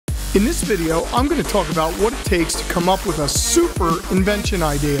In this video, I'm going to talk about what it takes to come up with a super invention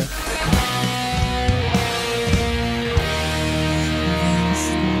idea.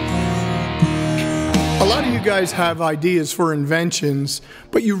 A lot of you guys have ideas for inventions,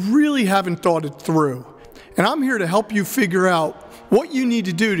 but you really haven't thought it through. And I'm here to help you figure out what you need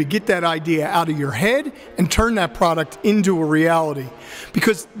to do to get that idea out of your head and turn that product into a reality.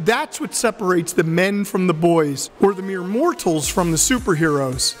 Because that's what separates the men from the boys, or the mere mortals from the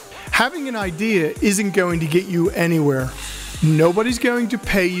superheroes. Having an idea isn't going to get you anywhere. Nobody's going to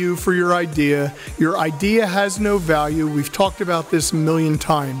pay you for your idea. Your idea has no value. We've talked about this a million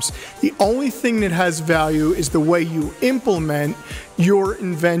times. The only thing that has value is the way you implement your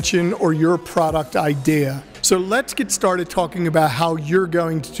invention or your product idea. So let's get started talking about how you're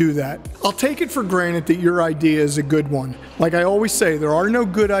going to do that. I'll take it for granted that your idea is a good one. Like I always say, there are no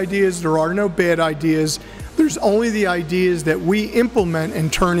good ideas, there are no bad ideas. There's only the ideas that we implement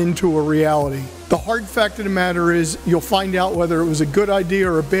and turn into a reality. The hard fact of the matter is you'll find out whether it was a good idea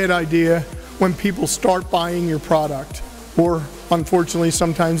or a bad idea when people start buying your product. Or unfortunately,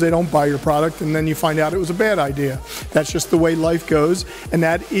 sometimes they don't buy your product and then you find out it was a bad idea. That's just the way life goes, and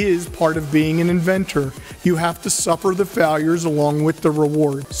that is part of being an inventor. You have to suffer the failures along with the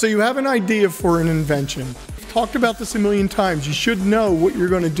reward. So you have an idea for an invention. I've talked about this a million times. You should know what you're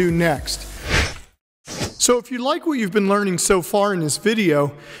going to do next. So if you like what you've been learning so far in this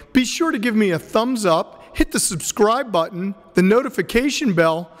video, be sure to give me a thumbs up, hit the subscribe button, the notification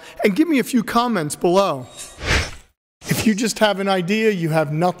bell, and give me a few comments below. If you just have an idea, you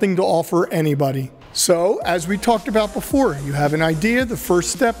have nothing to offer anybody. So, as we talked about before, you have an idea, the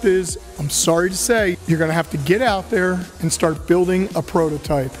first step is, I'm sorry to say, you're going to have to get out there and start building a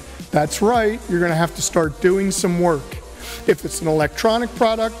prototype. That's right, you're going to have to start doing some work. If it's an electronic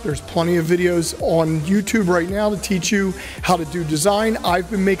product, there's plenty of videos on YouTube right now to teach you how to do design. I've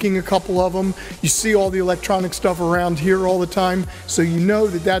been making a couple of them. You see all the electronic stuff around here all the time, so you know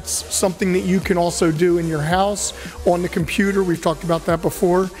that that's something that you can also do in your house, on the computer. We've talked about that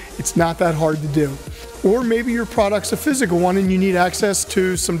before. It's not that hard to do. Or maybe your product's a physical one and you need access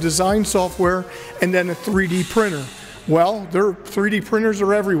to some design software and then a 3D printer. Well, their 3D printers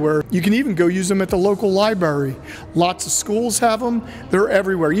are everywhere. You can even go use them at the local library. Lots of schools have them. They're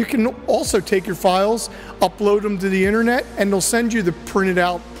everywhere. You can also take your files, upload them to the internet, and they'll send you the printed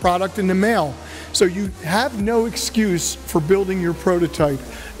out product in the mail. So you have no excuse for building your prototype.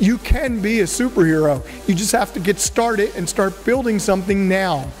 You can be a superhero. You just have to get started and start building something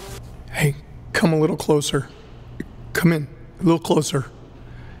now. Hey, come a little closer. Come in, a little closer.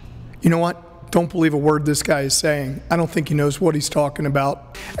 You know what? Don't believe a word this guy is saying. I don't think he knows what he's talking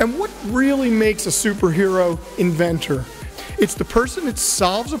about. And what really makes a superhero inventor? It's the person that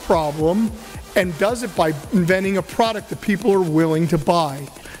solves a problem and does it by inventing a product that people are willing to buy.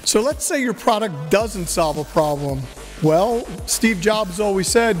 So let's say your product doesn't solve a problem. Well, Steve Jobs always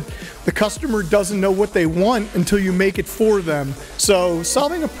said, the customer doesn't know what they want until you make it for them. So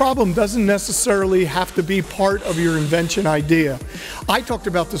solving a problem doesn't necessarily have to be part of your invention idea. I talked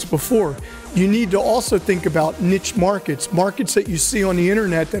about this before. You need to also think about niche markets, markets that you see on the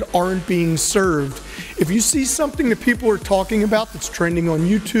internet that aren't being served. If you see something that people are talking about that's trending on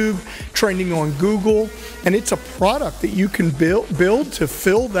YouTube, trending on Google, and it's a product that you can build to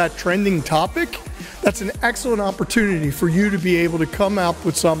fill that trending topic, that's an excellent opportunity for you to be able to come up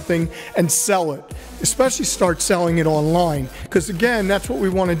with something and sell it, especially start selling it online. Because again, that's what we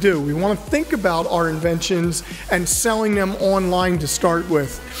want to do. We want to think about our inventions and selling them online to start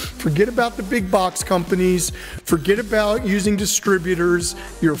with. Forget about the big box companies, forget about using distributors.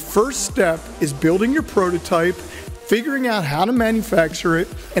 Your first step is building your prototype, figuring out how to manufacture it,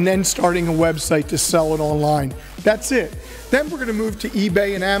 and then starting a website to sell it online. That's it. Then we're going to move to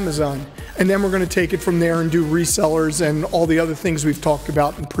eBay and Amazon, and then we're going to take it from there and do resellers and all the other things we've talked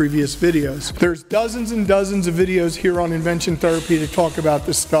about in previous videos. There's dozens and dozens of videos here on Invention Therapy to talk about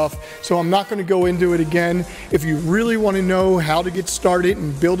this stuff, so I'm not going to go into it again. If you really want to know how to get started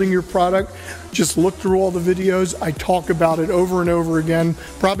in building your product, just look through all the videos. I talk about it over and over again,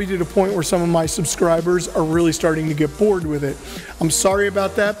 probably to the point where some of my subscribers are really starting to get bored with it. I'm sorry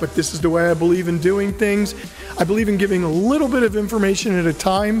about that, but this is the way I believe in doing things. I believe in giving a little bit of information at a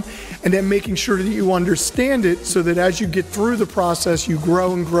time and then making sure that you understand it so that as you get through the process, you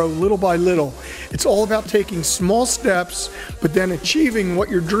grow and grow little by little. It's all about taking small steps, but then achieving what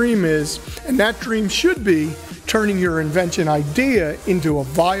your dream is, and that dream should be turning your invention idea into a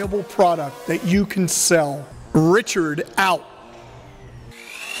viable product that you can sell. Richard out.